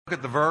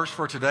At the verse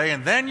for today,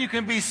 and then you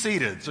can be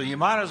seated. So you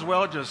might as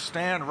well just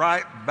stand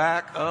right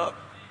back up.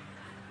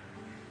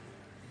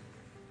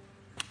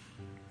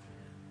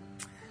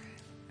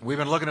 We've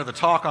been looking at the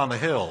Talk on the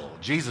Hill,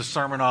 Jesus'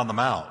 Sermon on the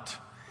Mount.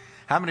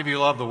 How many of you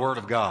love the Word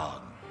of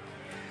God?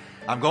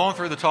 I'm going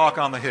through the Talk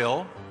on the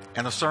Hill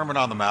and the Sermon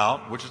on the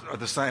Mount, which are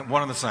the same,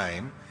 one and the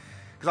same,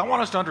 because I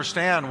want us to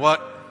understand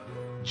what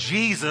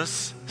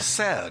Jesus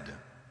said.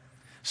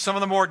 Some of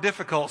the more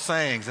difficult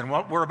sayings, and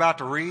what we're about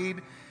to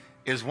read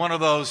is one of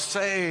those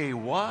say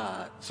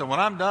what. So when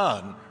I'm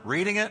done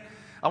reading it,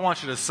 I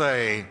want you to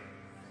say,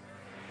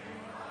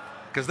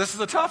 because this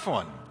is a tough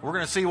one. We're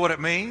going to see what it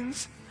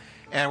means,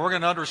 and we're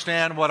going to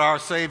understand what our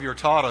Savior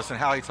taught us and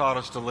how He taught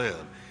us to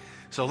live.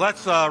 So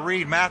let's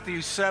read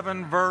Matthew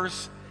 7,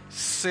 verse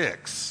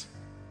 6.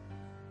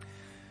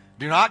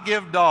 Do not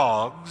give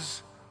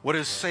dogs what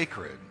is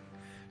sacred.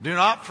 Do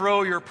not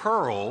throw your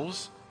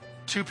pearls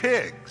to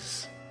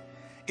pigs.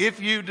 If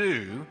you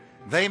do,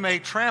 they may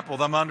trample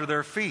them under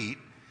their feet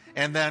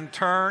and then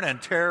turn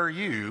and tear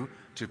you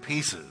to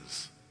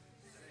pieces.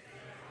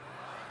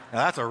 Now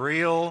that's a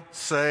real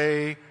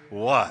say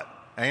what.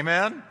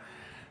 Amen?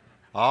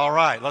 All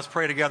right, let's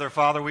pray together.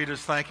 Father, we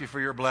just thank you for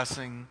your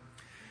blessing.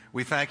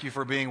 We thank you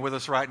for being with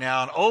us right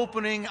now and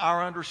opening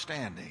our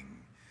understanding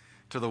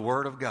to the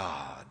Word of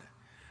God.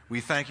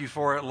 We thank you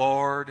for it,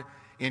 Lord,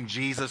 in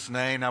Jesus'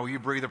 name. Now will you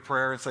breathe a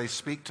prayer and say,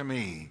 speak to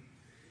me.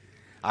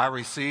 I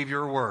receive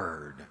your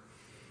word.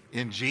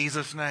 In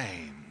Jesus'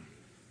 name.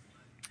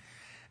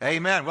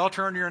 Amen. Well,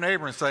 turn to your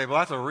neighbor and say, well,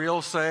 that's a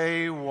real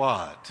say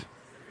what?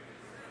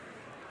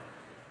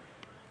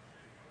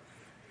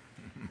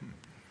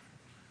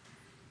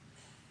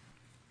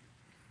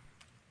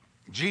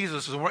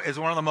 Jesus is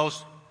one of the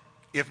most,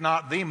 if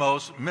not the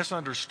most,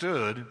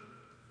 misunderstood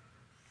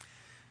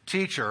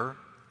teacher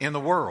in the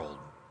world.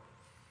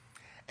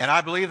 And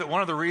I believe that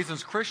one of the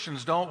reasons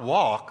Christians don't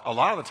walk a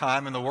lot of the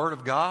time in the Word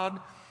of God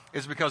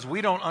is because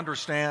we don't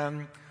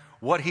understand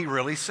what He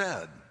really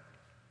said.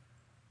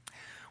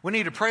 We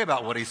need to pray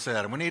about what He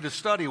said, and we need to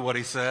study what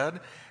He said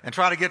and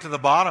try to get to the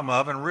bottom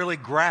of and really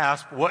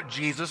grasp what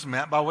Jesus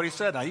meant by what He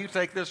said. Now, you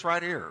take this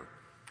right here.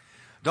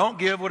 Don't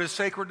give what is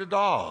sacred to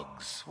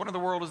dogs. What in the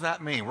world does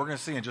that mean? We're going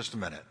to see in just a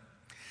minute.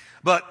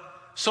 But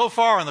so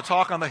far in the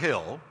Talk on the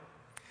Hill,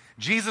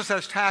 Jesus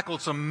has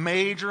tackled some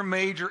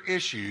major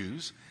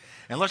issues,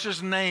 and let's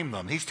just name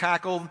them. He's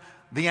tackled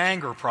the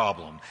anger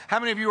problem. How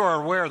many of you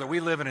are aware that we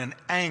live in an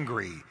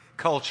angry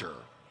culture?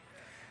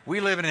 We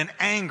live in an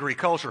angry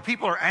culture.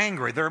 People are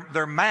angry.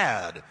 They're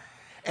mad.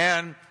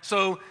 And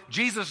so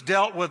Jesus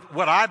dealt with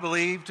what I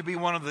believe to be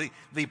one of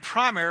the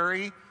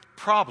primary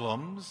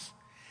problems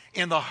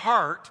in the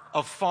heart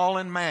of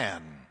fallen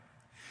man,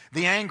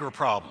 the anger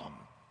problem.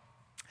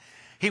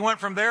 He went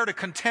from there to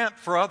contempt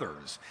for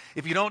others.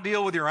 If you don't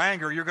deal with your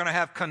anger, you're going to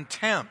have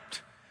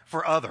contempt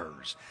for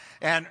others.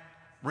 And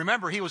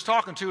remember, he was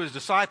talking to his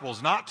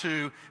disciples, not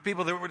to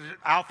people that were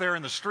out there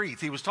in the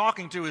streets. He was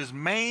talking to his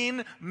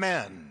main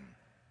men,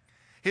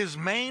 his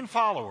main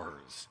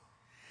followers.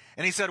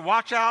 And he said,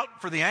 watch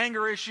out for the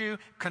anger issue,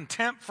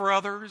 contempt for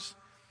others.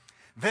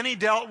 Then he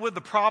dealt with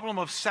the problem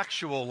of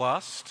sexual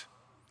lust.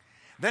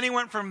 Then he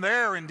went from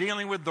there in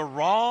dealing with the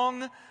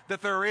wrong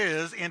that there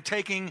is in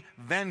taking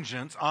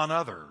vengeance on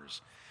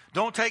others.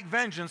 Don't take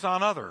vengeance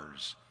on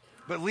others,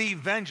 but leave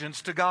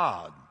vengeance to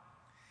God.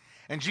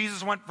 And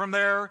Jesus went from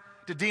there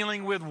to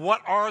dealing with what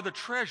are the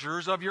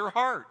treasures of your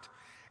heart.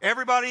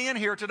 Everybody in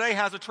here today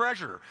has a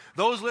treasure.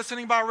 Those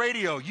listening by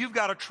radio, you've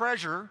got a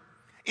treasure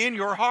in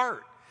your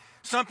heart.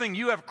 Something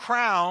you have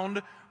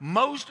crowned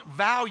most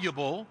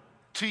valuable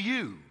to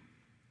you.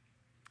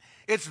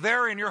 It's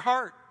there in your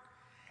heart.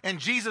 And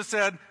Jesus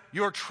said,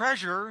 your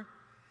treasure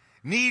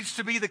needs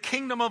to be the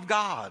kingdom of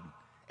God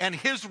and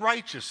His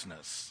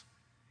righteousness.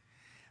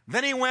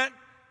 Then he went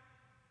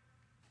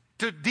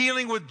to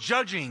dealing with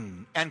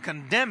judging and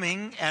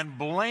condemning and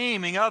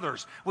blaming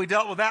others. We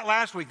dealt with that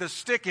last week, the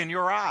stick in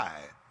your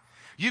eye.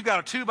 You've got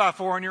a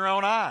 2x4 in your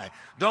own eye.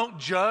 Don't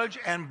judge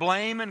and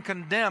blame and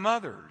condemn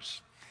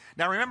others.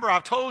 Now remember,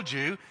 I've told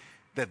you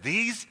that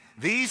these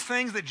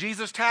things that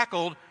Jesus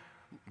tackled,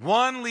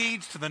 one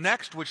leads to the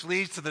next, which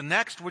leads to the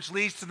next, which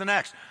leads to the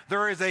next.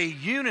 There is a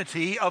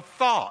unity of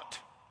thought.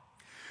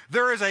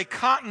 There is a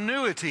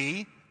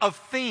continuity of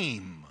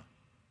theme.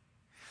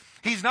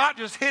 He's not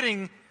just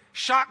hitting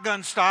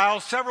shotgun style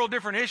several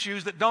different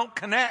issues that don't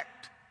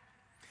connect.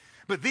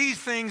 But these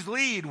things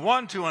lead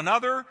one to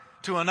another,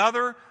 to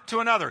another, to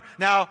another.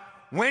 Now,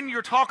 when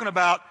you're talking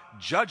about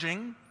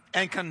judging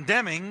and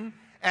condemning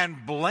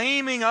and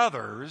blaming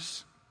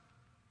others,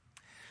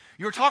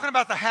 you're talking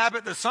about the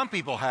habit that some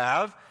people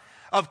have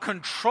of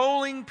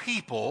controlling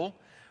people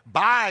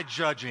by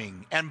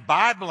judging and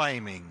by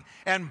blaming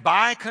and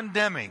by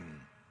condemning.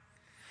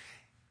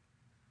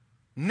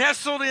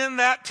 Nestled in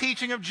that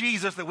teaching of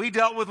Jesus that we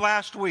dealt with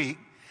last week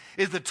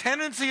is the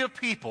tendency of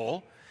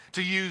people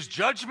to use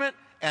judgment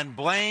and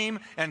blame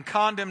and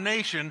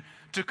condemnation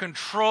to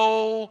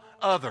control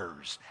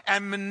others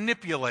and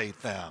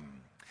manipulate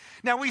them.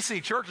 Now, we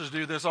see churches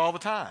do this all the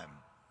time.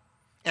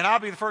 And I'll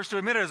be the first to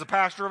admit it as a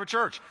pastor of a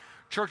church.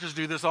 Churches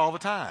do this all the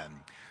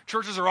time.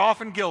 Churches are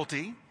often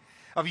guilty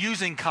of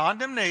using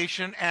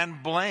condemnation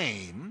and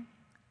blame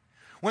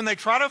when they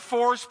try to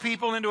force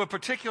people into a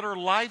particular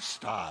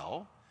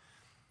lifestyle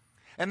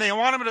and they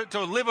want them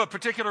to live a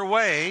particular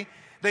way.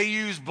 They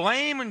use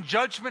blame and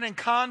judgment and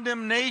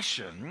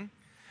condemnation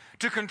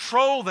to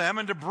control them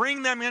and to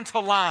bring them into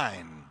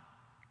line.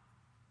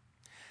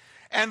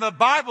 And the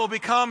Bible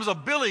becomes a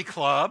billy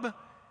club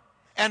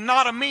and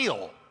not a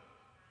meal.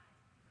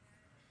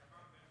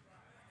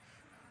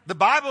 The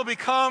Bible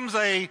becomes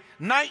a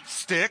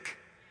nightstick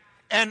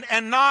and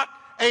not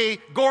a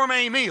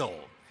gourmet meal.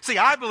 See,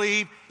 I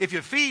believe if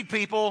you feed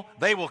people,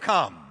 they will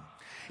come.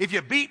 If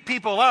you beat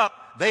people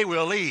up, they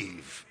will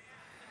leave.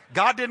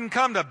 God didn't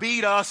come to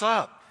beat us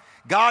up.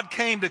 God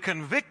came to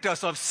convict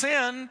us of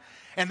sin,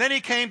 and then he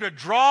came to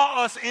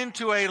draw us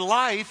into a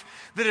life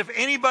that if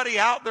anybody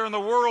out there in the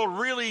world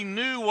really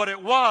knew what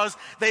it was,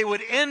 they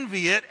would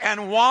envy it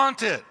and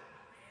want it.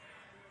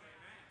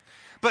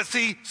 But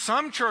see,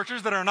 some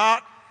churches that are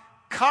not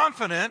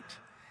confident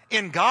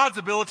in God's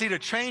ability to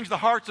change the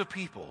hearts of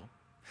people,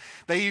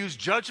 they use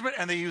judgment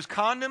and they use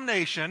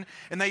condemnation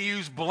and they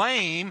use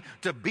blame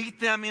to beat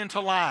them into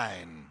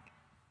line.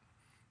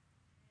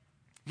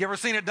 You ever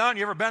seen it done?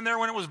 You ever been there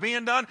when it was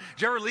being done?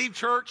 Did you ever leave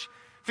church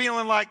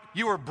feeling like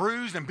you were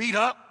bruised and beat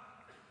up?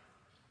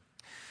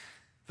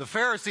 The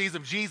Pharisees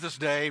of Jesus'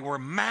 day were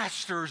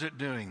masters at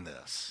doing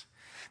this.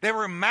 They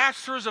were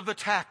masters of the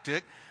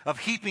tactic of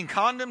heaping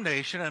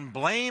condemnation and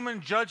blame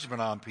and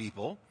judgment on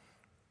people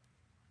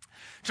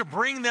to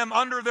bring them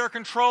under their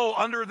control,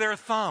 under their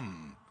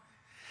thumb.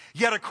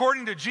 Yet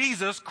according to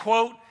Jesus,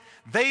 quote,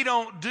 they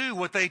don't do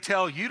what they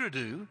tell you to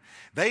do.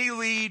 They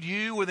lead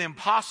you with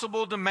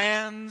impossible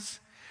demands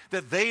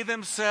that they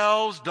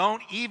themselves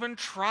don't even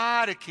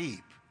try to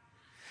keep.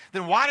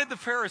 Then why did the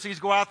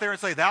Pharisees go out there and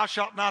say, thou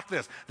shalt not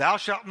this, thou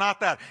shalt not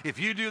that? If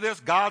you do this,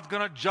 God's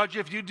going to judge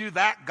you. If you do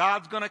that,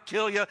 God's going to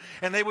kill you.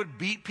 And they would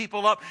beat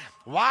people up.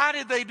 Why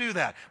did they do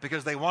that?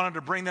 Because they wanted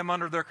to bring them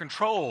under their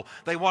control.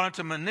 They wanted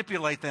to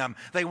manipulate them.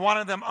 They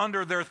wanted them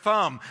under their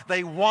thumb.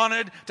 They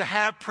wanted to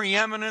have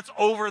preeminence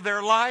over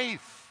their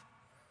life.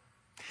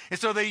 And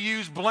so they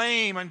used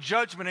blame and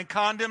judgment and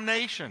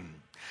condemnation.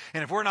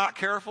 And if we're not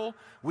careful,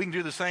 we can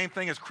do the same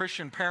thing as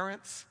Christian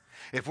parents.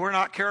 If we're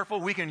not careful,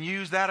 we can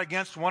use that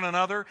against one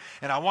another.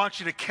 And I want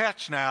you to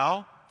catch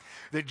now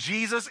that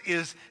Jesus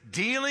is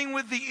dealing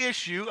with the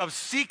issue of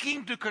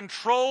seeking to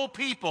control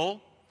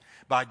people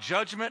by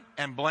judgment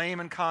and blame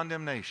and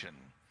condemnation.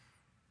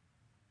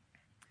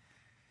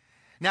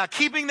 Now,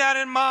 keeping that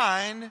in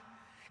mind,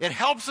 it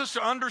helps us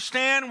to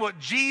understand what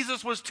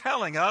Jesus was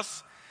telling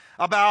us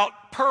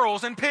about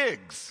pearls and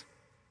pigs.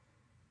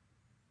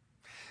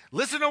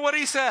 Listen to what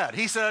he said.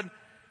 He said,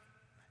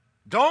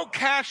 don't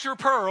cast your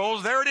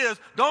pearls, there it is,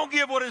 don't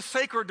give what is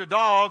sacred to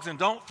dogs, and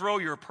don't throw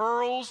your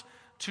pearls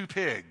to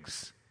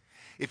pigs.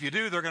 If you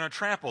do, they're going to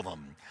trample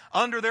them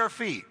under their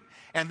feet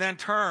and then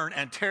turn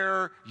and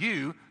tear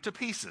you to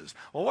pieces.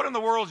 Well, what in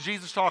the world is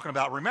Jesus talking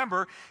about?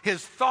 Remember,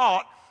 his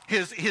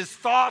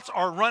thoughts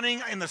are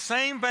running in the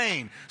same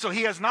vein. So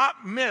he has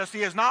not missed,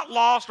 he has not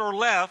lost or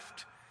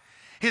left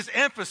his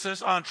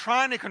emphasis on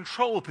trying to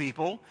control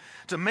people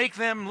to make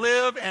them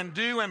live and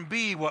do and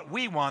be what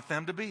we want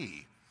them to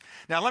be.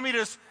 Now, let me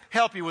just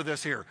help you with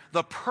this here.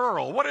 The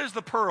pearl. What is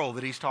the pearl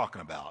that he's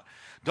talking about?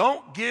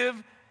 Don't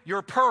give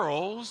your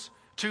pearls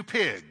to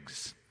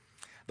pigs.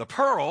 The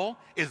pearl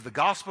is the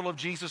gospel of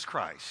Jesus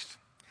Christ.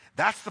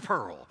 That's the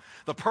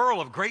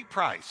pearl of great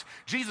price.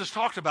 Jesus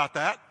talked about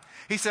that.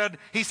 He said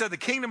the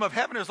kingdom of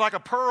heaven is like a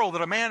pearl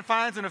that a man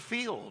finds in a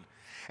field.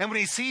 And when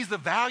he sees the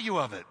value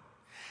of it,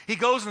 he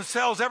goes and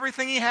sells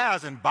everything he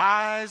has and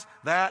buys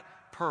that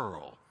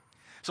pearl.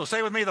 So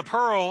say with me, the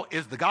pearl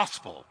is the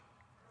gospel.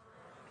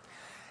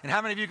 And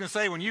how many of you can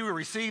say when you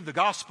received the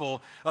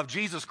gospel of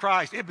Jesus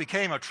Christ, it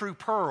became a true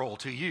pearl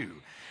to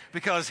you?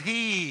 Because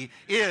he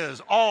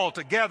is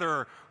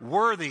altogether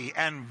worthy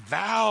and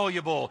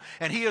valuable,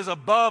 and he is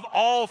above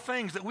all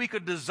things that we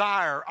could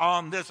desire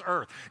on this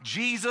earth.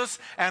 Jesus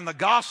and the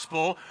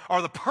gospel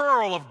are the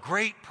pearl of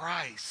great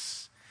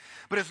price.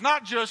 But it's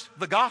not just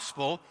the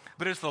gospel,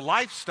 but it's the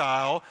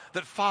lifestyle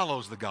that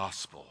follows the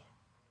gospel.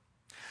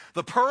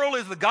 The pearl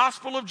is the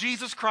gospel of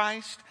Jesus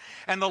Christ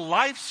and the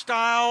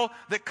lifestyle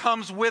that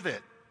comes with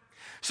it.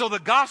 So the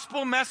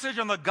gospel message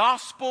and the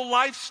gospel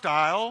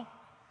lifestyle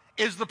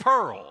is the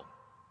pearl.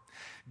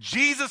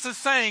 Jesus is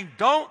saying,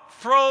 don't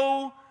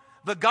throw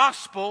the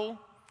gospel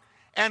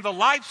and the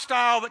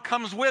lifestyle that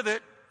comes with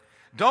it,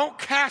 don't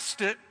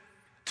cast it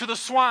to the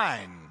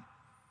swine.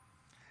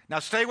 Now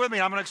stay with me,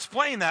 I'm going to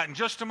explain that in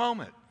just a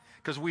moment,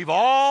 because we've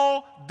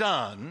all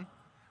done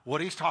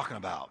what he's talking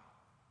about.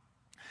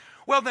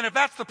 Well, then if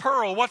that's the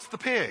pearl, what's the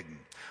pig?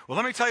 Well,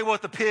 let me tell you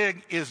what the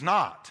pig is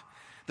not.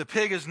 The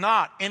pig is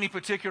not any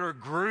particular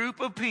group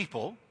of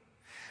people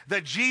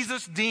that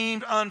Jesus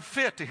deemed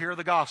unfit to hear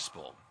the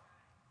gospel.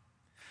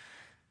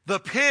 The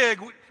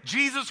pig,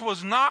 Jesus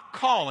was not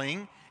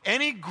calling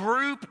any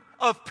group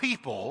of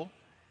people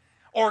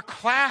or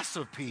class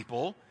of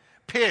people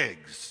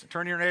Pigs.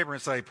 Turn to your neighbor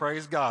and say,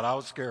 praise God. I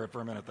was scared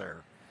for a minute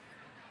there.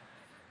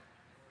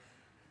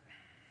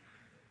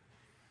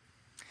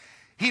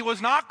 He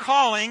was not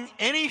calling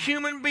any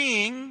human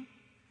being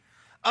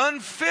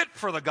unfit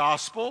for the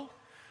gospel,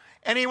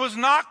 and he was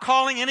not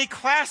calling any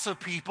class of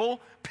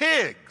people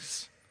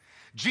pigs.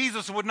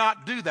 Jesus would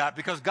not do that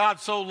because God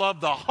so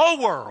loved the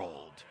whole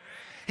world.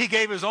 He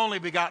gave his only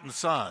begotten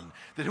Son,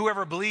 that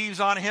whoever believes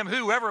on him,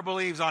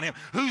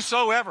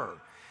 whosoever.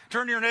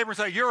 Turn to your neighbor and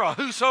say, you're a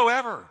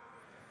whosoever.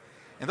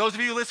 And those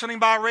of you listening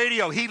by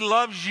radio, he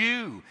loves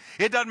you.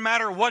 It doesn't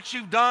matter what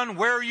you've done,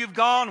 where you've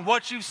gone,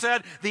 what you've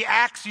said, the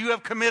acts you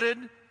have committed.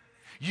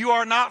 You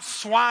are not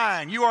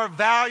swine. You are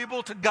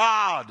valuable to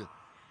God.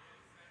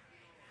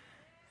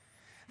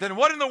 Then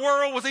what in the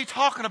world was he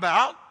talking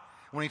about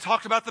when he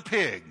talked about the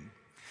pig?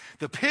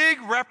 The pig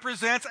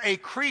represents a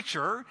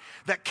creature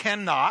that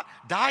cannot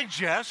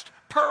digest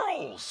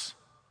pearls.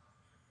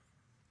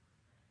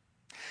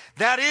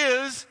 That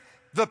is,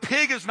 the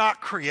pig is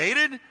not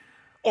created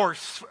or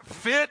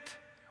fit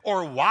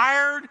or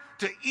wired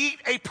to eat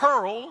a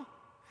pearl,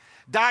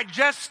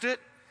 digest it,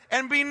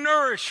 and be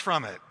nourished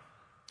from it.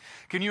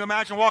 Can you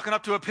imagine walking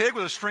up to a pig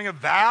with a string of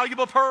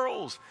valuable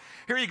pearls?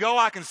 Here you go,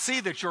 I can see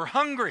that you're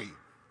hungry.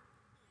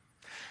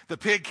 The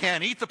pig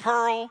can't eat the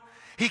pearl.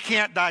 He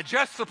can't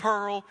digest the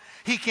pearl.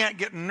 He can't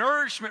get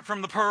nourishment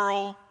from the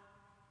pearl.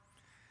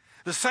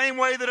 The same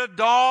way that a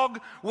dog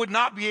would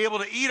not be able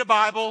to eat a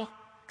Bible,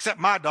 except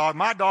my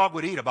dog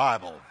would eat a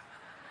Bible.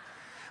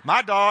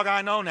 My dog,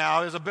 I know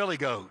now, is a billy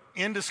goat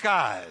in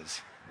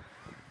disguise.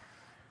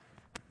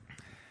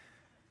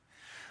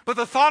 But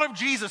the thought of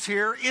Jesus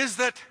here is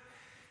that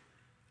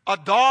a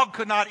dog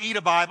could not eat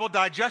a Bible,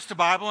 digest a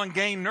Bible, and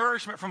gain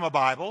nourishment from a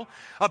Bible.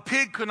 A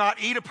pig could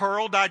not eat a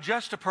pearl,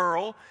 digest a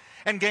pearl,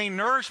 and gain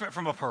nourishment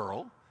from a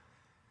pearl.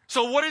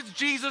 So what is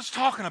Jesus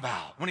talking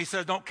about when he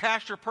says, don't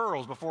cast your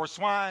pearls before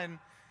swine?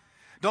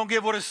 Don't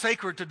give what is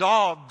sacred to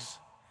dogs.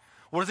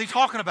 What is he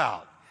talking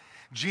about?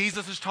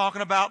 Jesus is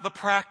talking about the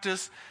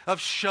practice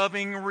of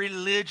shoving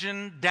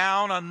religion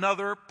down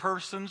another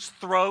person's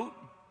throat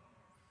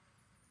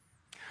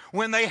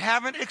when they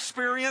haven't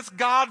experienced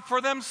God for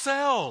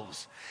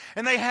themselves,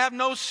 and they have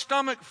no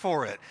stomach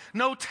for it,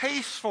 no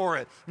taste for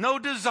it, no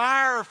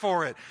desire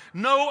for it,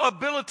 no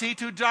ability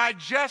to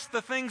digest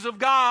the things of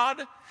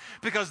God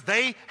because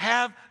they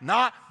have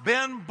not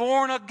been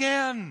born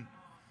again.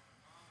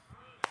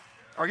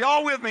 Are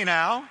y'all with me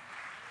now?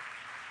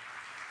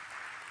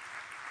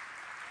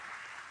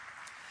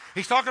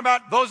 He's talking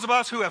about those of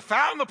us who have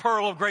found the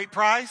pearl of great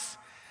price.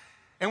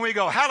 And we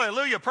go,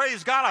 hallelujah,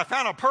 praise God, I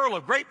found a pearl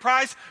of great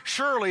price.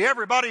 Surely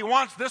everybody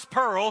wants this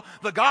pearl,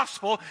 the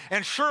gospel,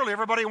 and surely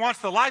everybody wants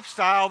the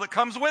lifestyle that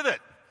comes with it.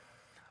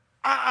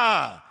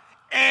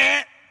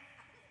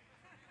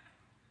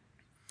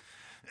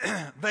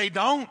 They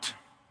don't.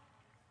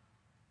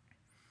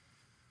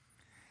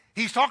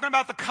 He's talking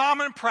about the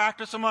common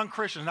practice among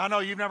Christians. Now, I know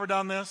you've never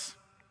done this.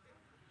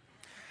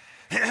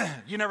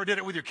 You never did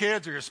it with your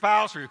kids or your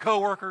spouse or your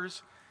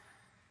coworkers.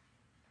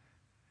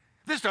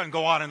 This doesn't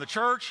go on in the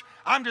church.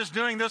 I'm just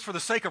doing this for the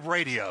sake of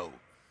radio.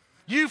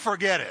 You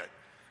forget it.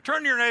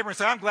 Turn to your neighbor and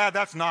say, I'm glad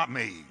that's not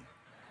me.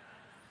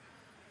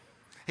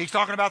 He's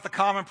talking about the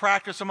common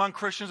practice among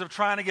Christians of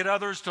trying to get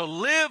others to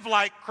live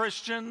like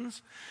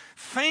Christians,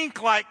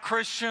 think like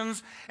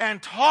Christians,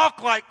 and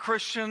talk like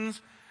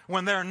Christians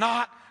when they're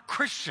not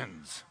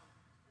Christians.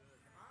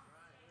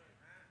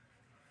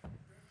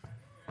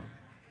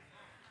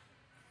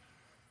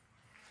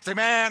 Say,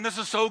 man, this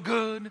is so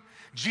good.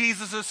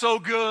 Jesus is so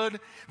good.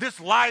 This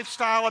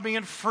lifestyle of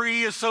being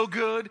free is so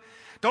good.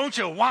 Don't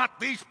you want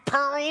these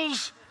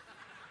pearls?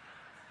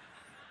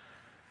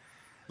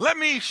 Let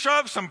me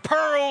shove some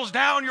pearls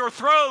down your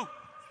throat.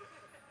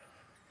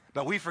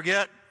 But we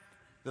forget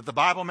that the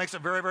Bible makes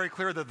it very, very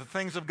clear that the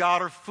things of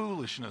God are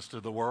foolishness to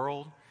the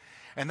world.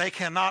 And they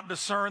cannot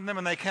discern them,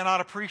 and they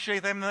cannot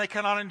appreciate them, and they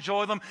cannot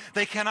enjoy them.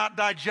 They cannot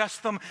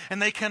digest them, and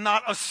they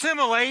cannot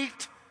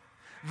assimilate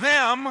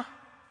them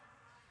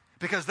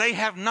because they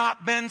have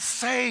not been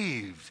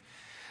saved.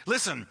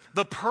 Listen,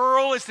 the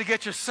pearl is to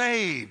get you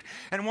saved.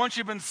 And once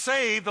you've been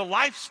saved, the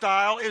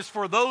lifestyle is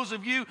for those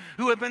of you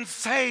who have been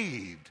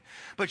saved.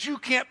 But you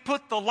can't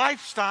put the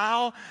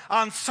lifestyle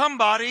on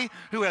somebody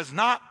who has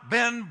not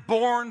been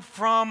born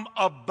from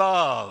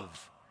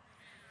above.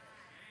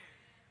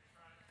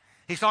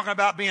 He's talking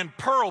about being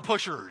pearl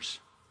pushers.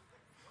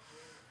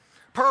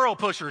 Pearl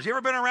pushers. You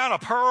ever been around a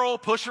pearl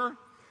pusher?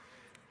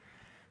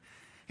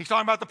 He's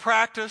talking about the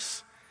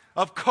practice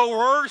of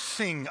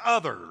coercing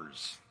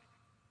others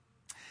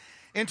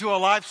into a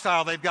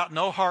lifestyle they've got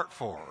no heart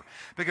for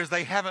because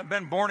they haven't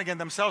been born again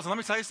themselves. And let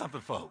me tell you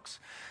something, folks.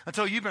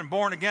 Until you've been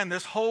born again,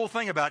 this whole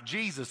thing about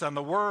Jesus and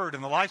the Word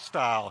and the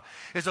lifestyle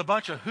is a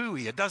bunch of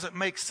hooey. It doesn't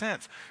make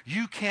sense.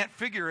 You can't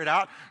figure it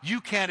out.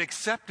 You can't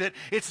accept it.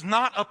 It's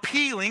not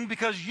appealing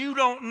because you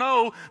don't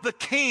know the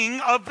King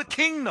of the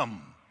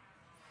kingdom.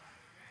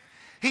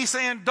 He's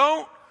saying,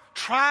 don't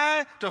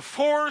try to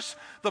force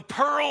the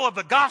pearl of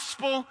the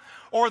gospel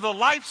or the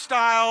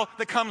lifestyle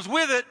that comes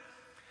with it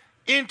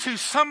into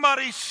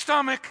somebody's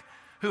stomach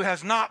who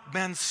has not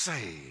been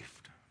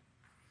saved.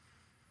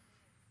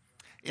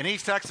 In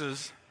East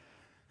Texas,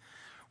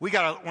 we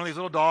got one of these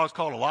little dogs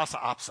called a Lhasa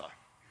Apso.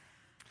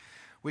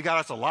 We got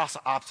us a Lhasa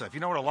Apso. If you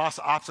know what a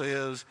Lhasa Apso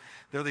is,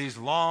 they're these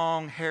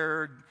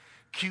long-haired,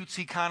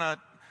 cutesy kind of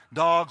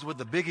dogs with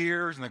the big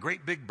ears and the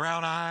great big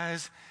brown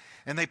eyes,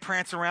 and they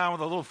prance around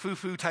with a little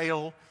foo-foo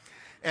tail,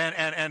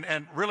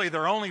 and really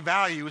their only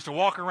value is to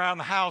walk around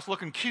the house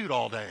looking cute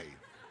all day.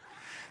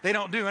 They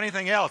don't do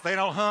anything else. They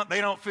don't hunt.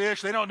 They don't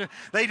fish.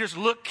 They just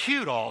look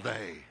cute all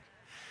day.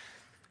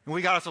 And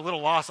we got us a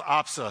little Lhasa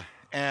Apso,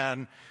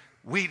 and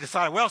we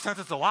decided, well, since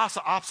it's a Lhasa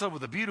Apso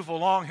with a beautiful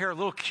long hair,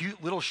 little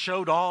cute little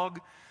show dog,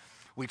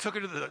 we took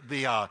her to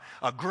the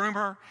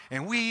groomer,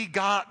 and we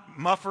got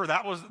Muffer.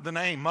 That was the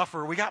name,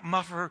 Muffer. We got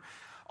Muffer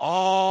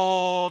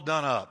all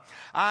done up.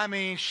 I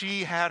mean,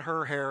 she had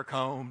her hair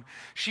combed.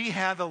 She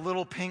had the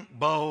little pink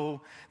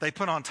bow they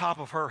put on top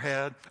of her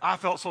head. I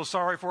felt so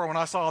sorry for her when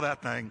I saw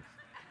that thing.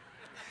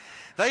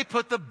 They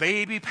put the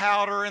baby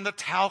powder and the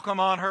talcum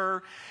on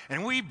her,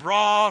 and we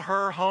brought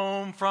her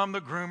home from the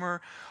groomer,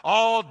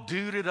 all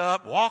duded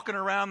up, walking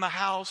around the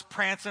house,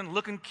 prancing,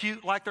 looking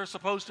cute like they're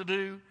supposed to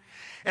do.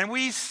 And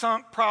we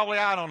sunk probably,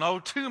 I don't know,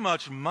 too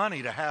much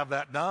money to have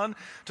that done,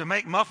 to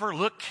make Muffer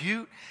look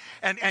cute.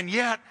 And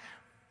yet,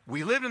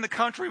 we lived in the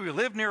country, we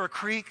lived near a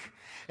creek,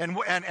 and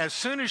as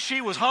soon as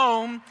she was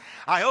home,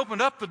 I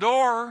opened up the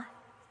door,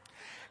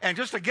 and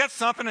just to get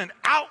something, and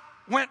out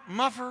went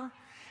Muffer.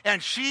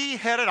 And she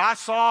headed, I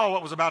saw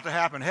what was about to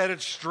happen,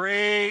 headed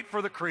straight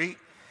for the creek,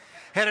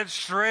 headed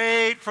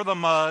straight for the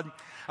mud.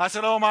 I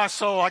said, oh, my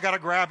soul, I got to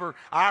grab her.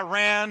 I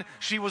ran.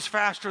 She was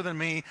faster than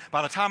me.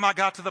 By the time I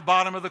got to the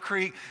bottom of the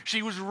creek,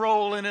 she was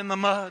rolling in the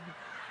mud.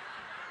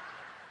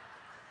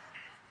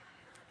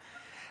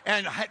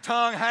 And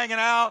tongue hanging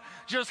out,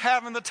 just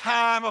having the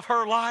time of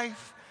her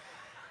life.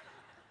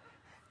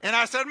 And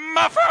I said,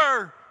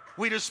 Muffer,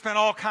 we just spent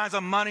all kinds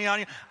of money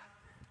on you.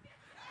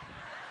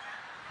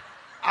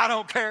 I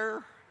don't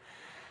care.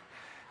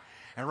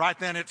 And right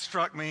then it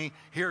struck me,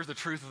 here's the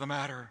truth of the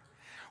matter.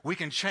 We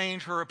can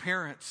change her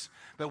appearance,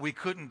 but we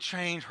couldn't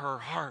change her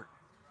heart.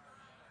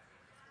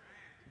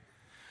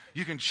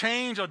 You can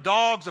change a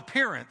dog's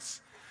appearance,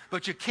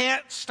 but you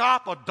can't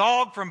stop a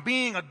dog from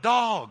being a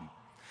dog.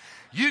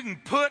 You can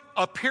put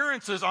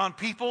appearances on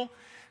people,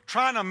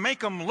 trying to make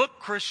them look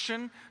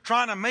Christian,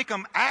 trying to make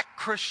them act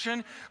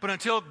Christian, but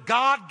until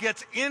God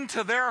gets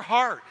into their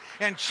heart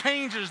and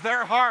changes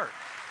their heart,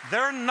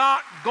 they're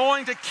not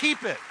going to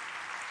keep it.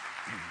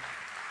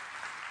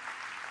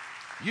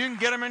 You can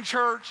get them in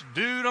church,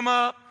 dude them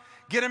up,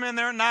 get them in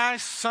their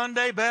nice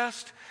Sunday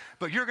best,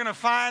 but you're going to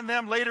find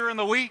them later in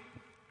the week.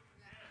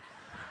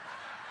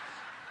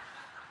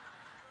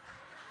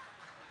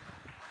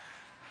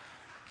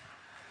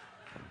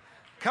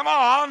 Come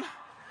on,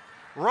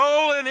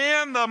 rolling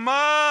in the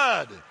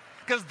mud,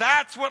 because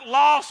that's what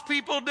lost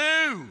people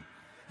do.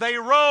 They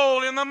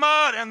roll in the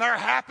mud and they're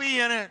happy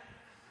in it.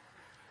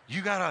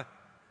 You got to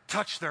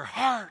touch their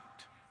heart.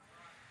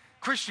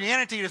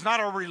 Christianity is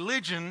not a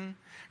religion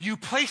you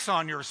place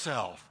on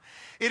yourself.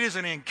 It is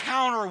an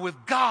encounter with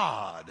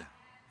God,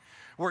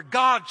 where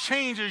God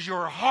changes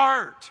your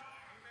heart,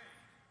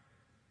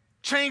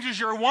 changes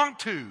your want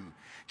to,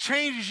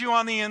 changes you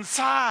on the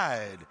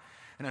inside.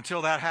 And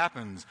until that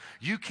happens,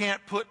 you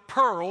can't put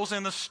pearls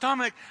in the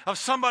stomach of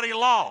somebody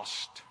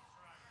lost.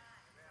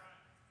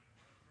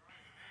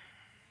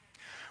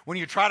 When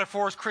you try to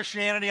force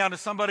Christianity onto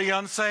somebody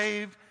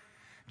unsaved,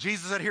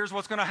 Jesus said, here's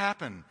what's going to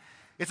happen.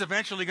 It's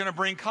eventually going to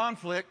bring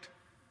conflict,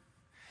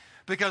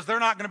 because they're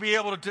not going to be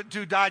able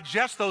to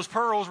digest those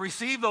pearls,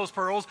 receive those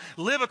pearls,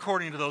 live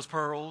according to those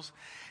pearls.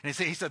 And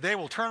he said they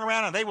will turn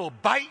around and they will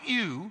bite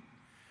you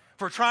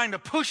for trying to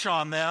push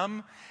on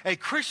them a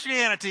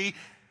Christianity,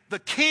 the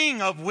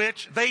king of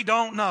which they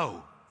don't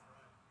know.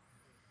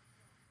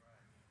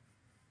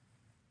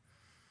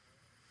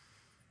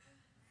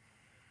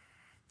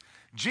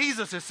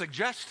 Jesus is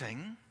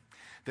suggesting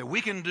that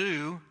we can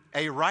do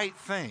a right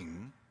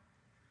thing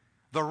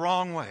the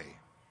wrong way.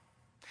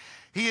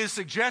 He is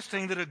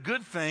suggesting that a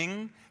good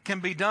thing can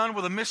be done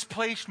with a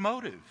misplaced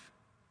motive.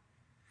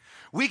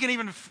 We can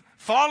even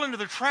fall into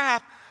the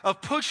trap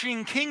of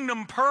pushing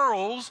kingdom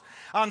pearls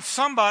on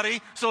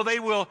somebody so they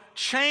will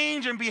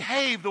change and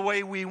behave the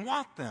way we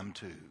want them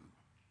to.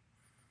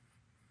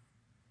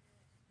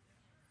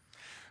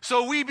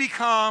 So we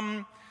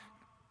become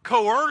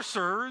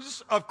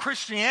coercers of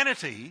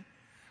Christianity,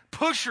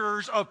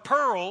 pushers of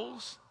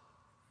pearls,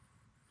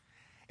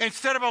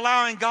 instead of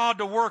allowing God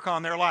to work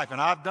on their life. And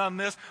I've done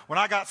this. When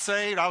I got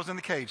saved, I was in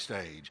the cage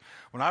stage.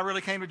 When I really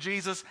came to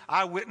Jesus,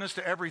 I witnessed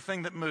to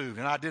everything that moved,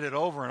 and I did it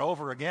over and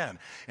over again.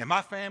 And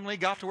my family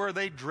got to where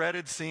they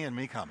dreaded seeing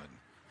me coming.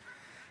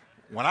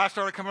 When I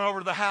started coming over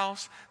to the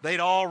house, they'd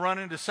all run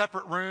into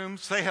separate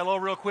rooms, say hello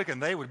real quick,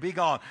 and they would be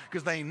gone,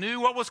 because they knew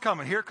what was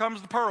coming. Here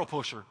comes the pearl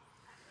pusher.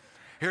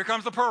 Here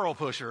comes the pearl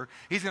pusher.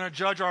 He's going to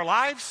judge our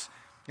lives,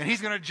 and he's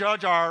going to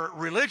judge our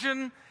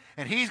religion,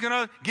 and he's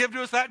going to give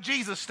to us that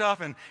Jesus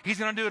stuff, and he's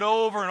going to do it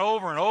over and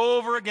over and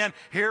over again.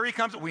 Here he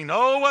comes. We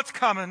know what's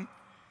coming.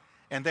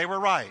 And they were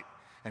right.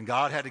 and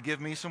God had to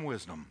give me some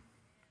wisdom.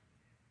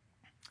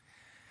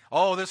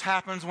 Oh, this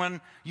happens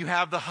when you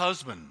have the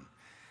husband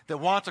that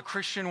wants a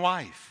Christian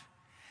wife.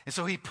 And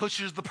so he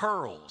pushes the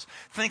pearls,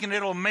 thinking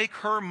it'll make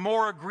her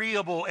more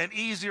agreeable and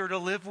easier to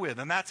live with.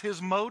 And that's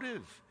his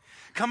motive.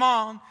 Come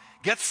on,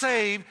 get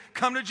saved,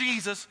 come to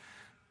Jesus.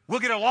 We'll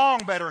get along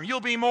better and you'll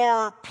be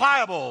more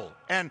pliable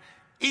and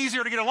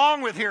easier to get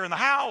along with here in the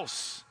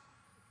house.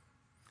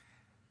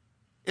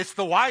 It's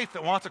the wife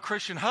that wants a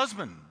Christian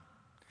husband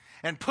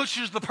and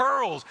pushes the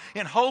pearls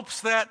in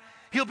hopes that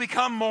he'll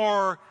become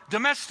more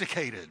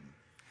domesticated,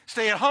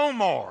 stay at home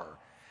more,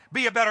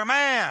 be a better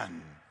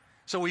man.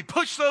 So we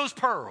push those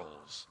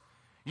pearls.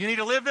 You need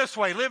to live this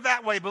way, live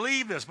that way,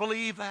 believe this,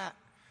 believe that.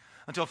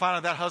 Until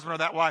finally that husband or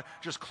that wife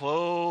just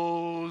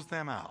close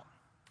them out.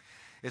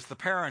 It's the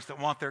parents that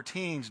want their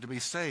teens to be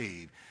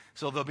saved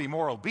so they'll be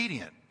more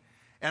obedient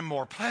and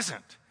more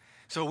pleasant.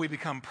 So we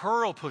become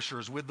pearl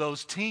pushers with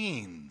those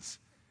teens.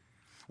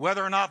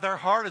 Whether or not their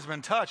heart has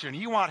been touched and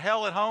you want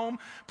hell at home,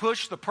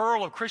 push the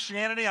pearl of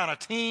Christianity on a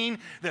teen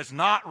that's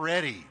not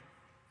ready.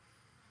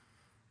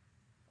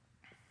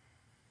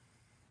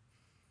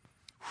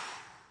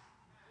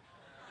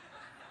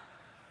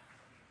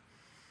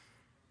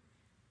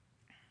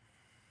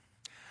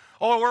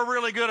 Oh, we're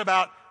really good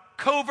about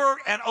covert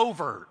and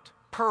overt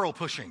pearl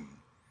pushing.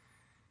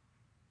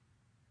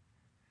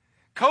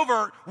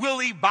 Covert, we'll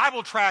leave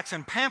Bible tracts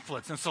and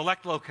pamphlets in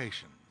select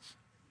locations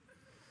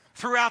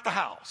throughout the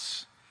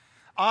house,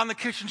 on the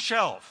kitchen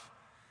shelf,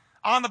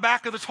 on the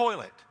back of the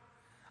toilet,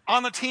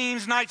 on the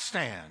teen's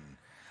nightstand,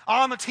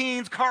 on the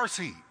teen's car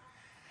seat.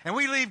 And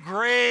we leave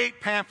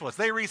great pamphlets.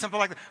 They read something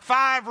like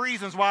 5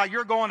 reasons why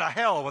you're going to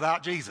hell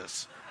without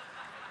Jesus.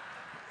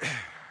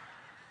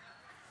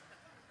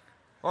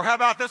 Or how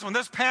about this one?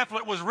 This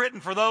pamphlet was written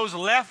for those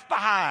left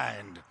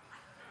behind.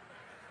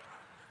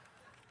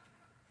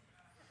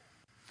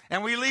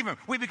 And we leave them.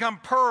 We become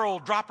pearl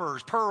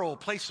droppers, pearl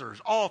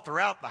placers all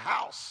throughout the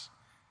house.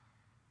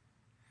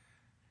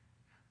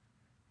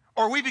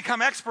 Or we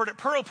become expert at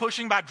pearl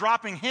pushing by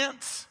dropping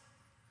hints.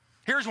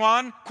 Here's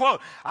one, quote,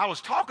 I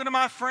was talking to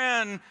my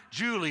friend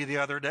Julie the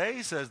other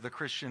day, says the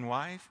Christian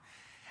wife,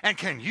 and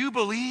can you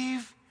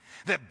believe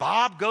that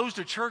Bob goes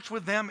to church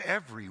with them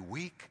every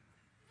week?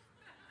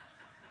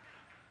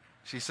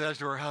 She says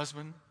to her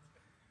husband,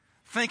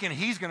 thinking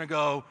he's going to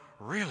go,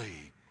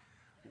 really?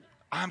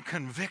 I'm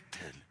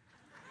convicted.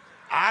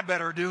 I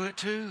better do it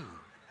too.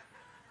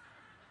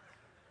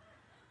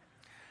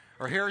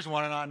 Or here's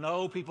one, and I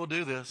know people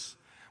do this.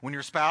 When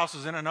your spouse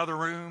is in another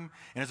room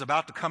and is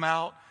about to come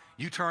out,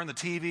 you turn the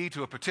TV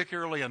to a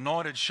particularly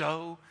anointed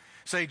show,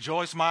 say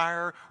Joyce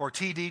Meyer or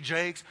T.D.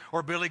 Jakes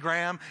or Billy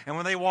Graham, and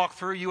when they walk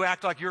through, you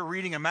act like you're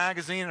reading a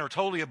magazine and are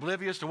totally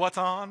oblivious to what's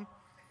on.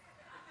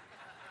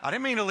 I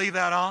didn't mean to leave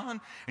that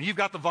on. And you've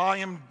got the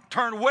volume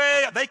turned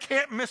way up. They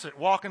can't miss it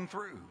walking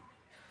through.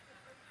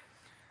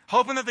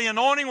 Hoping that the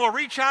anointing will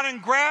reach out and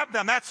grab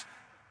them. That's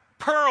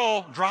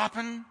pearl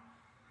dropping.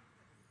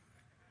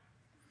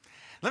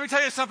 Let me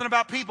tell you something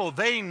about people.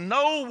 They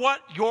know what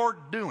you're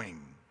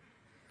doing.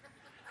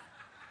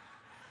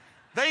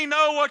 They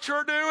know what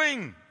you're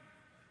doing.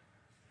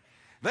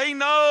 They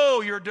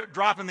know you're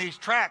dropping these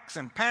tracts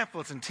and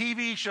pamphlets and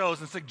TV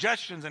shows and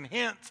suggestions and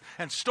hints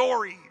and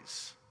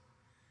stories.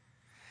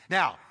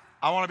 Now,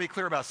 I want to be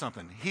clear about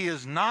something. He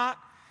is not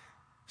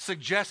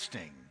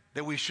suggesting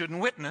that we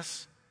shouldn't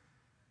witness.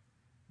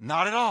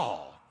 Not at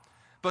all.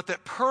 But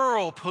that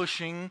pearl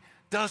pushing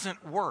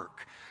doesn't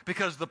work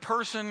because the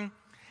person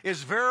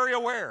is very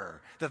aware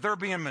that they're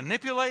being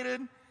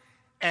manipulated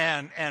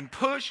and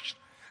pushed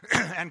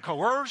and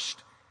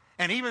coerced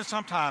and even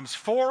sometimes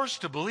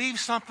forced to believe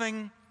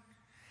something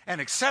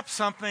and accept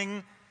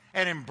something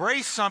and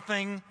embrace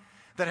something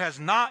that has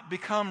not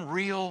become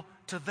real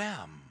to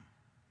them.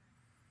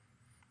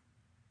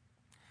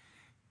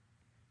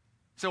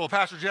 So, well,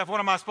 Pastor Jeff, what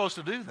am I supposed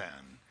to do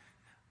then?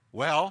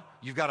 Well,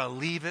 you've got to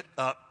leave it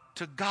up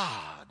to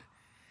God.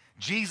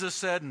 Jesus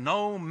said,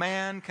 no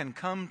man can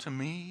come to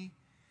me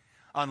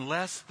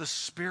unless the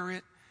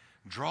Spirit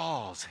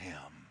draws him.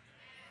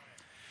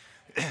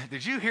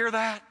 Did you hear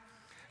that?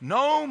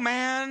 No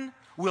man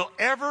will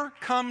ever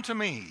come to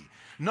me.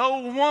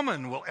 No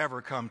woman will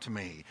ever come to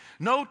me.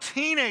 No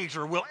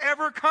teenager will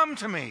ever come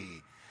to me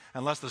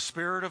unless the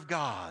Spirit of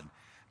God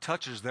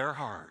touches their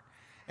heart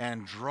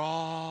and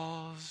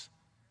draws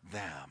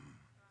them.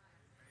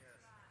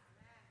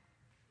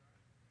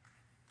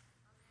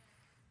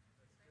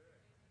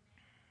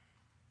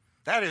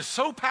 That is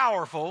so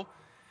powerful,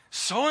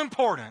 so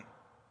important.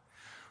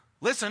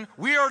 Listen,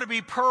 we are to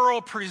be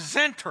pearl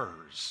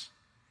presenters,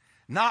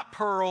 not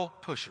pearl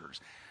pushers.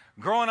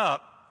 Growing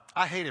up,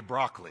 I hated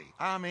broccoli.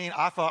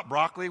 I thought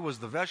broccoli was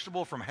the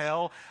vegetable from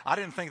hell. I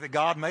didn't think that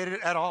God made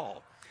it at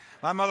all.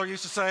 My mother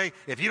used to say,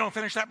 if you don't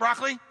finish that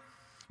broccoli,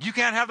 you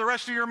can't have the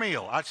rest of your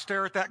meal. I'd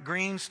stare at that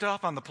green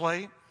stuff on the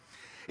plate.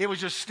 It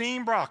was just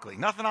steamed broccoli.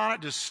 Nothing on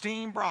it, just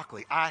steamed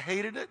broccoli. I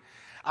hated it.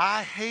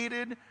 I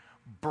hated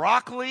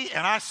broccoli,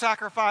 and I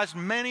sacrificed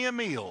many a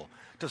meal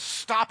to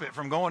stop it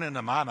from going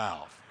into my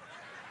mouth.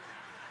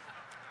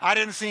 I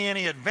didn't see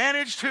any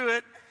advantage to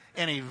it,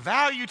 any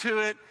value to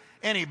it,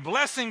 any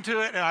blessing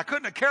to it, and I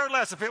couldn't have cared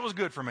less if it was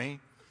good for me.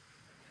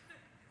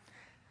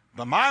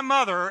 But my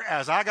mother,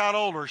 as I got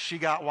older, she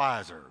got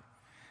wiser.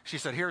 She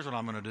said, here's what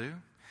I'm going to do.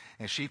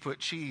 And she put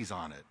cheese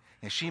on it,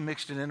 and she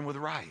mixed it in with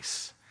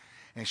rice.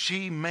 And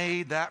she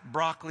made that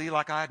broccoli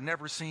like I had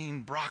never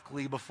seen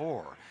broccoli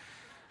before.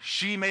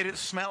 She made it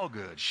smell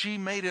good. She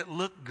made it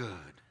look good.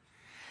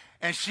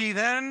 And she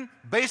then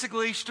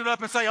basically stood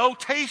up and said, oh,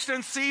 taste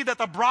and see that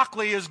the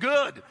broccoli is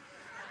good.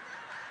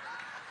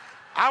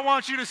 I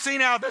want you to see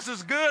now this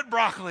is good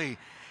broccoli.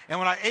 And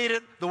when I ate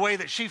it the way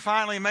that she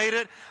finally made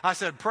it, I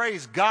said,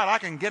 praise God, I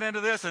can get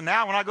into this. And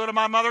now when I go to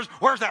my mother's,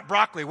 where's that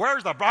broccoli?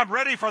 I'm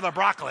ready for the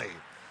broccoli.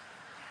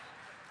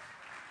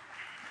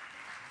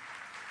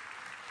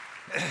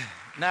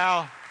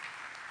 Now,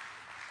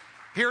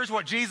 here's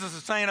what Jesus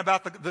is saying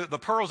about the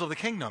pearls of the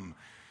kingdom.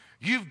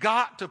 You've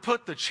got to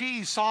put the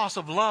cheese sauce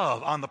of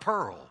love on the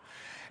pearl.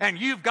 And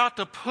you've got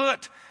to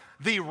put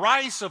the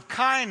rice of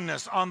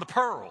kindness on the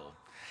pearl.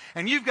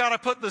 And you've got to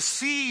put the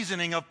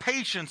seasoning of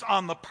patience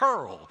on the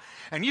pearl.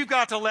 And you've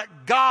got to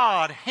let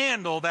God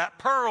handle that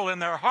pearl in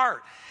their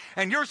heart.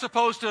 And you're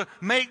supposed to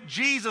make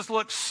Jesus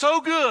look so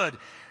good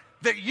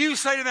that you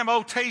say to them,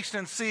 oh, taste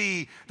and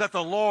see that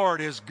the Lord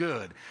is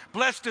good.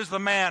 Blessed is the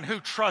man who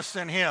trusts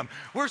in him.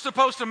 We're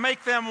supposed to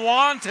make them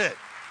want it.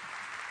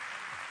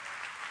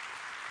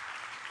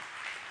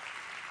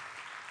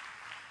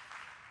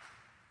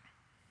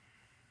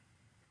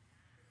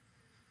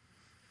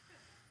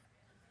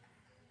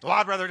 Well,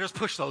 I'd rather just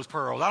push those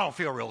pearls. I don't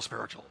feel real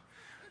spiritual.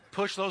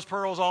 Push those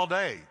pearls all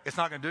day. It's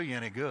not going to do you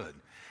any good.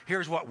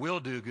 Here's what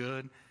will do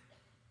good.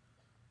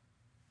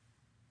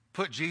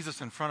 Put Jesus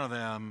in front of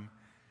them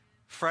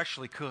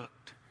freshly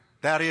cooked.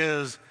 That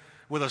is,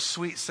 with a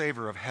sweet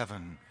savor of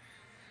heaven.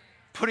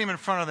 Put him in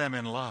front of them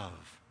in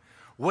love.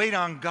 Wait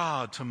on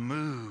God to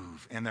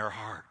move in their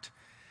heart.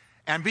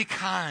 And be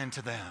kind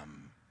to them.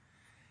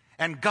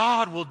 And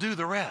God will do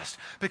the rest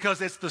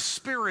because it's the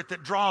Spirit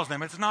that draws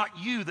them. It's not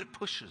you that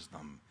pushes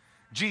them.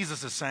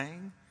 Jesus is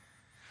saying.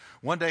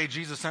 One day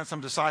Jesus sent some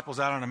disciples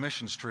out on a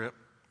missions trip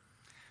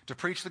to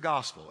preach the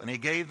gospel. And he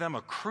gave them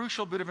a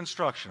crucial bit of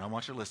instruction. I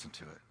want you to listen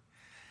to it.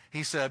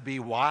 He said, be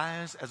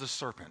wise as a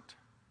serpent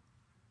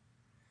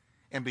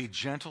and be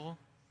gentle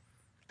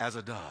as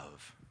a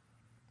dove.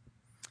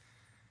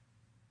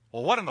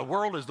 Well, what in the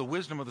world is the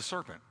wisdom of the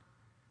serpent?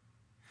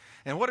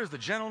 And what is the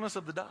gentleness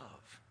of the dove?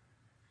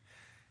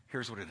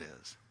 Here's what it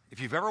is.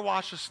 If you've ever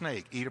watched a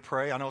snake eat a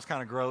prey, I know it's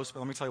kind of gross, but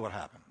let me tell you what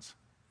happens.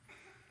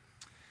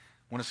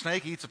 When a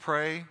snake eats a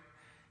prey,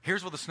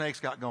 here's what the snake's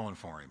got going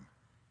for him.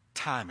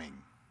 Timing.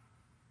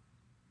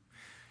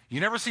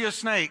 You never see a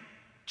snake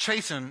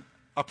chasing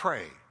a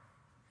prey.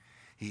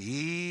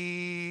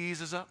 He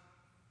eases up.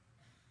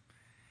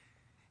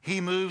 He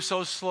moves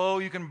so slow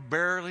you can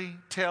barely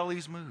tell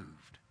he's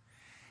moved.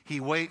 He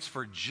waits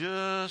for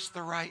just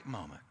the right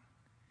moment.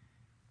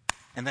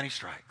 And then he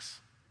strikes.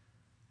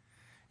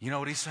 You know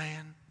what he's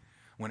saying?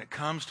 When it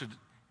comes to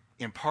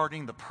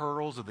imparting the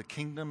pearls of the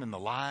kingdom in the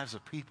lives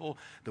of people,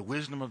 the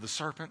wisdom of the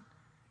serpent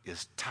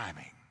is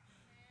timing.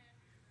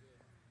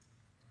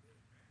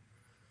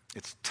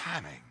 It's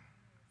timing.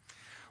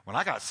 When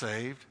I got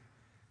saved,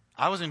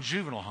 I was in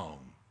juvenile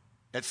home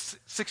at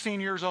 16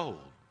 years old.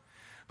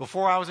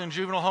 Before I was in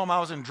juvenile home, I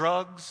was in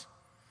drugs.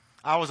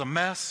 I was a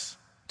mess,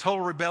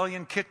 total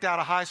rebellion, kicked out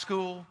of high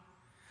school.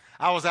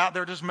 I was out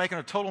there just making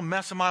a total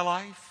mess of my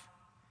life.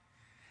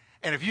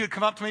 And if you had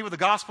come up to me with the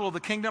gospel of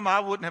the kingdom, I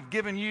wouldn't have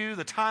given you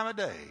the time of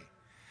day.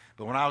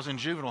 But when I was in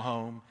juvenile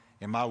home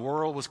and my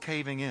world was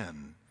caving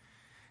in,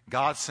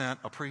 God sent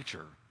a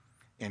preacher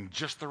in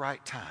just the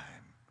right time.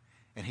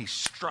 And he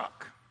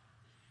struck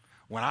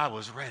when I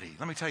was ready.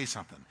 Let me tell you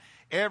something.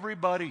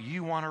 Everybody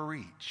you want to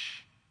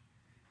reach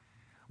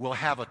will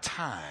have a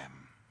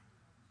time.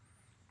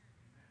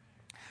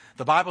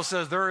 The Bible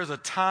says there is a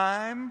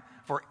time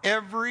for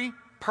every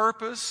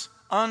purpose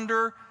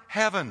under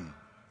heaven.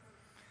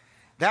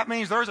 That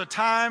means there's a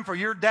time for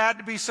your dad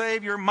to be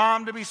saved, your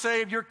mom to be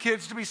saved, your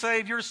kids to be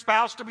saved, your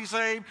spouse to be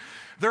saved.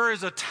 There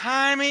is a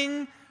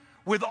timing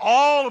with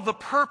all of the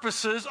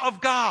purposes of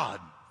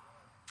God.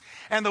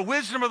 And the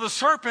wisdom of the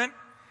serpent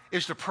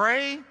is to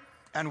pray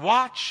and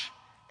watch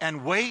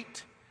and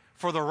wait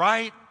for the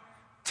right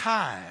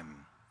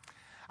time.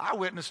 I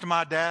witnessed to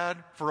my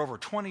dad for over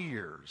 20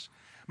 years.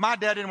 My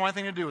dad didn't want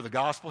anything to do with the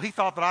gospel. He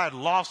thought that I had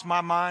lost my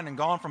mind and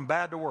gone from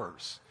bad to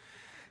worse.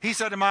 He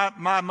said to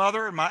my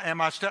mother and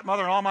my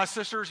stepmother and all my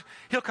sisters,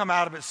 he'll come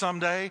out of it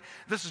someday.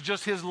 This is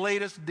just his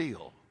latest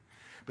deal.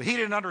 But he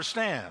didn't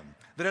understand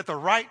that at the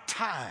right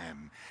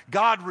time,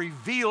 God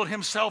revealed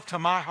himself to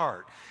my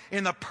heart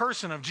in the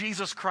person of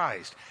Jesus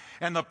Christ.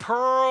 And the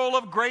pearl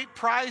of great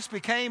price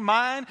became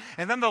mine.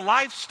 And then the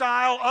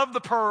lifestyle of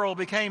the pearl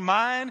became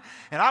mine.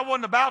 And I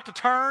wasn't about to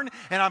turn.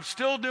 And I'm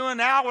still doing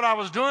now what I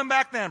was doing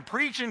back then.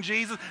 Preaching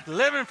Jesus,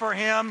 living for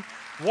him,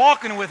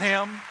 walking with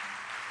him.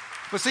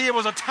 But see, it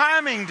was a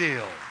timing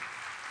deal.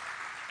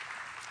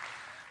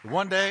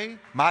 One day,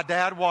 my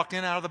dad walked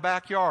in out of the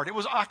backyard.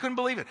 I couldn't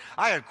believe it.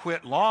 I had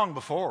quit long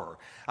before.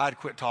 I'd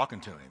quit talking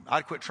to him.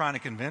 I'd quit trying to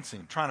convince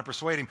him, trying to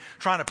persuade him,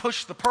 trying to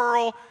push the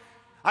pearl.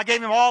 I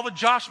gave him all the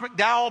Josh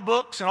McDowell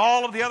books and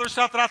all of the other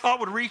stuff that I thought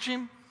would reach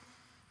him.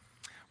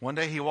 One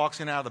day he walks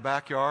in out of the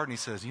backyard and he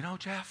says, you know,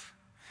 Jeff,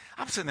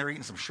 I'm sitting there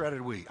eating some shredded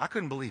wheat. I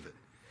couldn't believe it.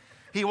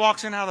 He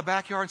walks in out of the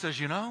backyard and says,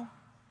 you know,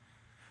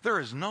 there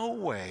is no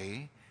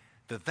way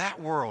that that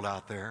world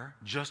out there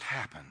just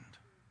happened.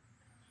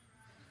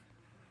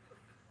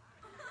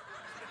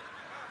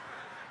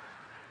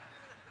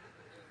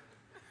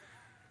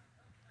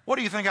 What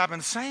do you think I've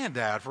been saying,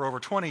 Dad, for over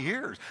 20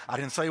 years? I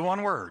didn't say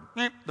one word.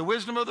 The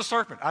wisdom of the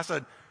serpent. I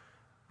said,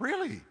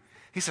 really?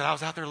 He said, I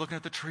was out there looking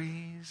at the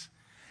trees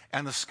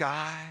and the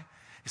sky.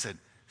 He said,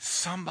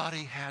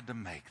 somebody had to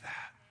make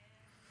that.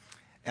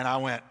 And I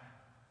went,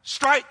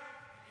 strike!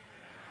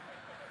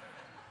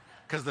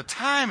 Because the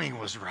timing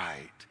was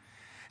right.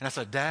 And I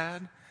said,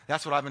 Dad,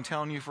 that's what I've been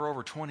telling you for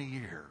over 20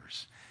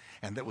 years.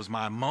 And that was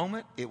my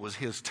moment. It was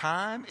his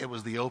time. It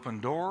was the open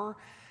door.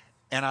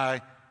 And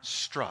I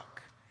struck.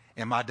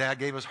 And my dad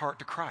gave his heart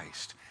to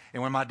Christ.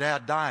 And when my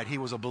dad died, he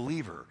was a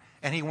believer.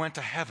 And he went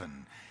to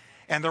heaven.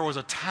 And there was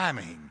a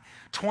timing.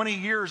 20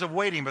 years of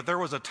waiting, but there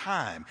was a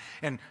time.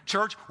 And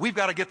church, we've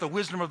got to get the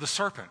wisdom of the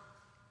serpent.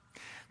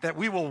 That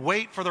we will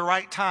wait for the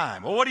right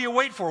time. Well, what do you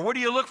wait for? What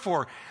do you look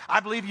for?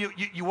 I believe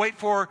you wait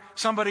for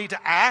somebody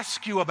to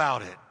ask you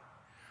about it.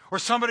 Or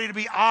somebody to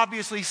be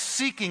obviously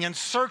seeking and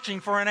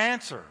searching for an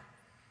answer.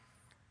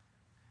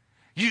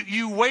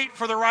 You wait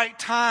for the right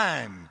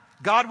time.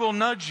 God will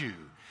nudge you.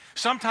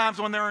 Sometimes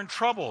when they're in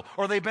trouble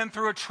or they've been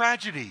through a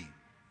tragedy.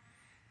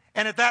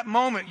 And at that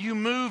moment, you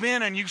move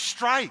in and you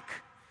strike.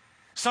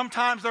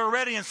 Sometimes they're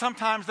ready and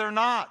sometimes they're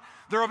not.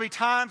 There will be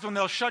times when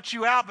they'll shut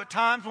you out, but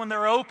times when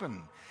they're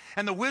open.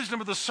 And the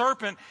wisdom of the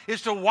serpent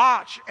is to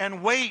watch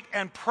and wait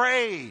and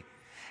pray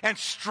and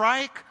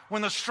strike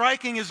when the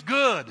striking is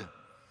good.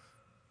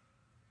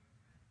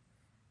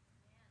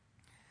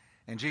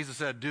 And Jesus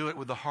said, do it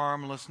with the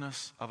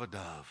harmlessness of a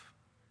dove.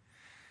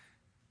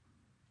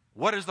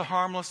 What is the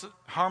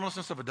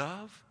harmlessness of a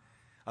dove?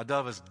 A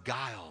dove is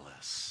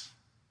guileless.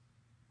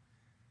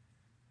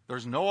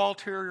 There's no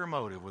ulterior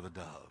motive with a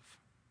dove.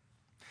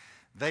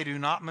 They do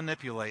not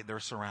manipulate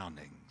their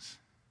surroundings.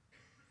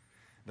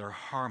 They're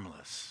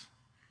harmless.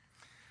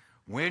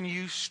 When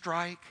you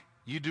strike,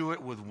 you do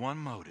it with one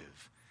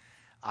motive.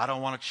 I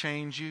don't want to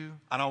change you.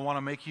 I don't want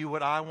to make you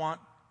what I want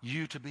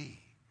you to be.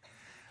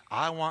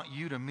 I want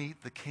you to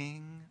meet the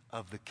King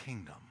of the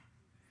kingdom.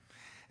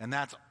 And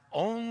that's the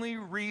only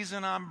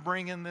reason I'm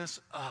bringing this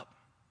up.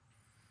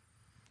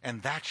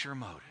 And that's your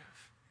motive.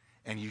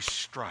 And you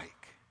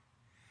strike.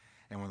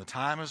 And when the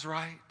time is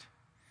right,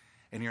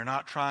 and you're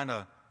not trying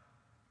to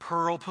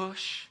pearl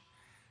push,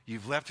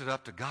 you've left it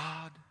up to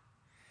God,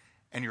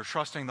 and you're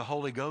trusting the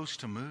Holy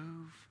Ghost to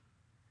move,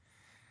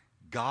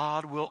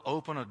 God will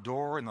open a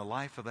door in the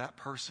life of that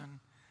person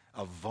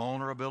of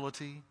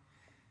vulnerability,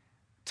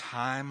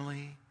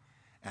 timely,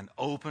 and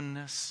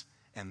openness,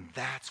 and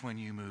that's when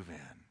you move in.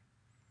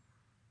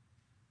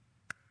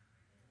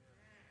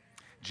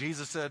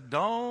 Jesus said,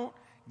 don't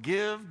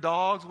give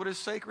dogs what is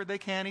sacred. They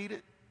can't eat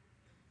it.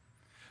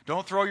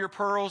 Don't throw your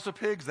pearls to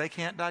pigs. They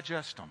can't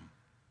digest them.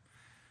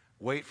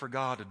 Wait for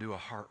God to do a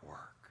heart work.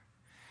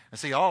 And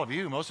see, all of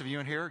you, most of you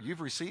in here,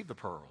 you've received the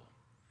pearl.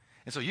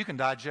 And so you can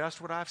digest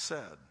what I've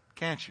said,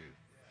 can't you?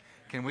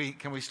 Can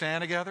we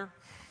stand together?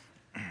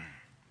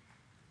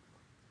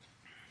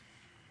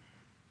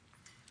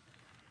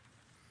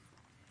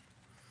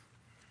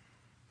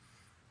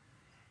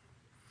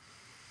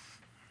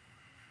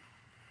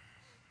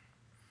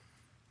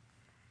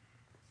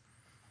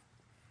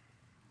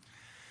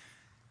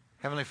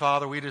 Heavenly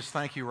Father, we just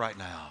thank you right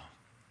now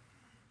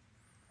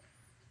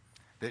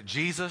that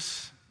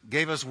Jesus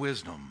gave us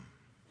wisdom.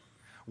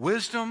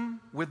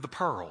 Wisdom with the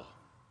pearl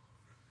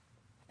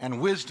and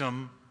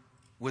wisdom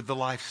with the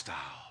lifestyle.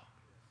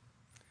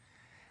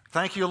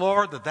 Thank you,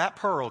 Lord, that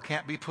pearl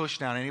can't be pushed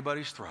down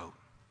anybody's throat.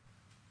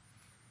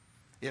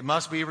 It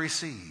must be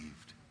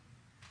received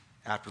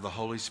after the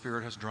Holy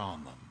Spirit has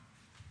drawn them.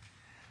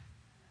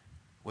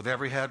 With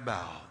every head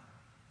bowed,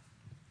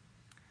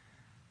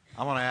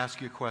 I want to ask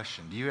you a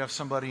question. Do you have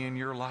somebody in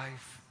your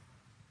life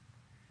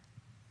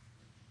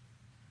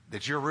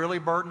that you're really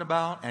burdened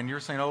about and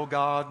you're saying, oh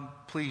God,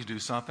 please do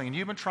something? And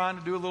you've been trying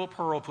to do a little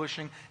pearl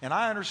pushing, and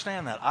I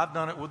understand that. I've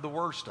done it with the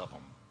worst of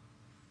them.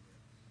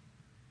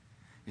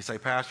 You say,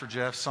 Pastor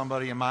Jeff,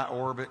 somebody in my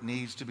orbit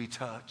needs to be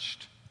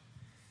touched,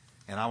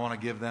 and I want to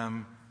give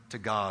them to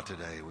God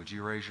today. Would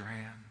you raise your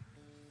hand?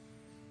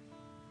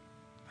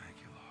 Thank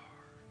you, Lord.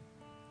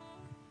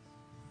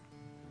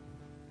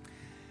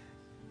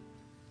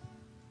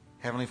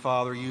 Heavenly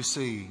Father, you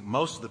see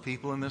most of the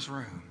people in this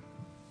room.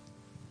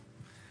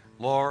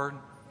 Lord,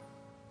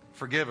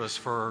 forgive us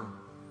for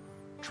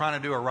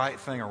trying to do a right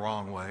thing a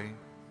wrong way.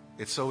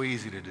 It's so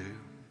easy to do.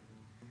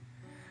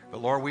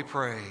 But Lord, we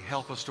pray,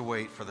 help us to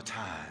wait for the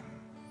time,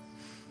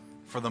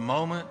 for the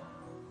moment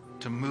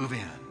to move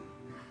in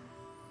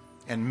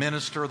and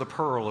minister the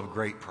pearl of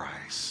great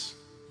price.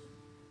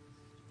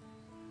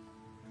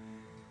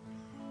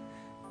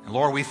 And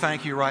Lord, we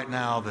thank you right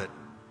now that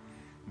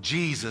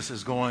Jesus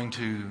is going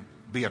to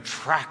be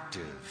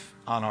attractive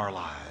on our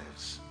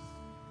lives.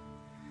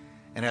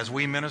 And as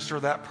we minister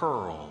that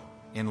pearl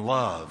in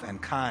love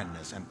and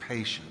kindness and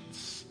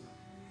patience,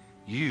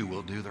 you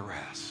will do the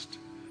rest.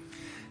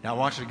 Now I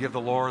want you to give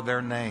the Lord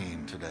their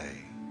name today.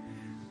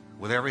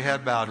 With every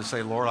head bowed, to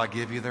say, Lord, I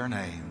give you their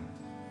name.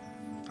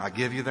 I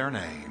give you their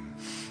name.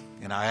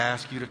 And I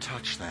ask you to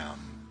touch them.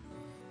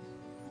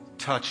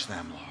 Touch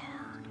them, Lord.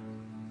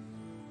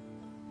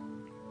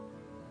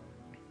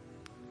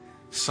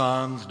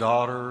 Sons,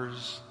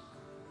 daughters,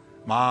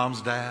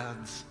 moms,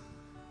 dads,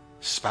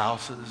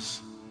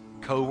 spouses,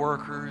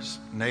 co-workers,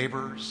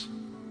 neighbors.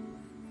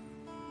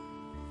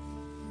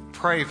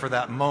 Pray for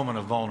that moment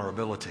of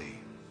vulnerability.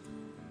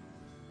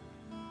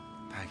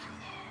 Thank you,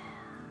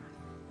 Lord.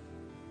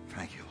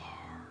 Thank you, Lord.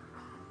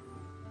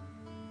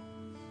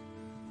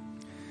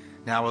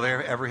 Now, with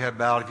every head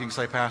bowed, if you can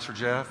say, Pastor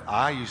Jeff,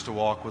 I used to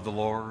walk with the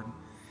Lord,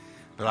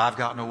 but I've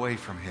gotten away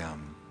from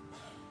Him.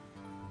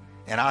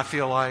 And I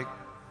feel like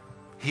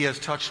He has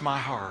touched my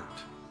heart.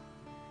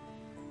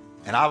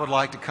 And I would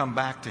like to come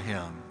back to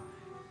Him,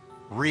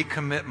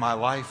 recommit my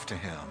life to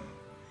Him,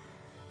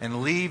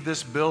 and leave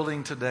this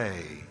building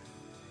today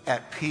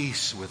at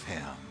peace with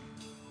Him.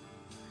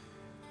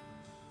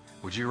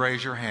 Would you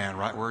raise your hand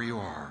right where you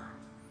are?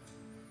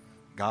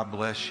 God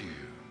bless you.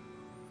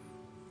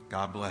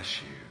 God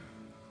bless you.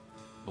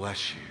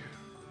 Bless you.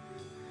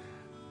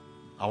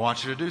 I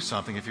want you to do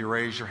something. If you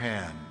raise your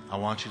hand, I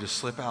want you to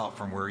slip out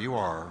from where you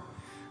are.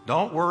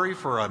 Don't worry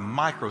for a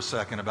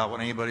microsecond about what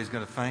anybody's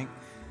going to think.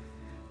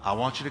 I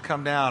want you to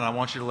come down, and I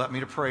want you to let me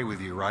to pray with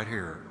you right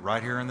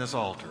here in this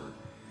altar.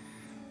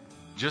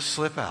 Just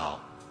slip out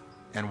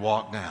and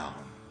walk down.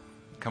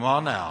 Come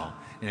on now.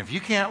 And if you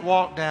can't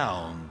walk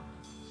down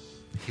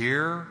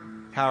here,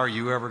 how are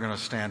you ever going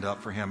to stand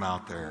up for Him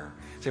out there?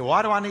 Say,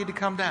 why do I need to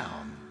come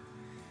down?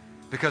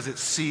 Because it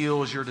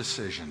seals your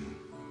decision.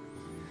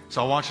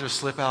 So I want you to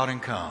slip out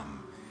and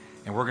come.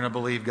 And we're going to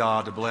believe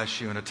God to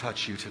bless you and to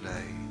touch you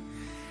today.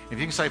 If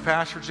you can say,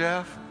 Pastor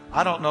Jeff,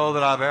 I don't know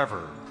that I've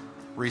ever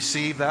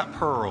received that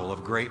pearl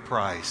of great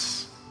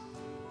price.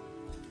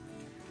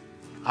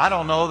 I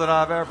don't know that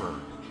I've ever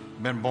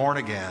been born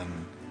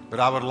again, but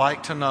I would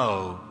like to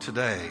know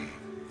today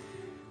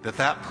that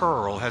that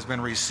pearl has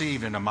been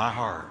received into my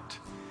heart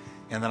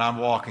and that I'm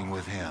walking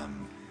with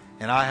Him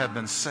and I have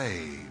been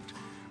saved.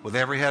 With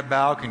every head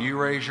bowed, can you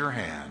raise your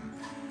hand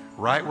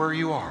right where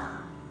you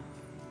are?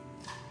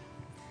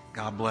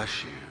 God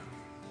bless you.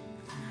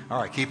 All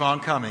right, keep on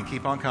coming,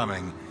 keep on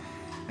coming.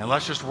 And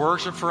let's just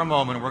worship for a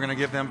moment. We're going to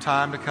give them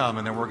time to come,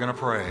 and then we're going to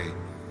pray.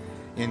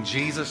 In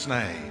Jesus'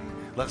 name,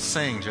 let's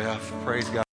sing, Jeff. Praise God.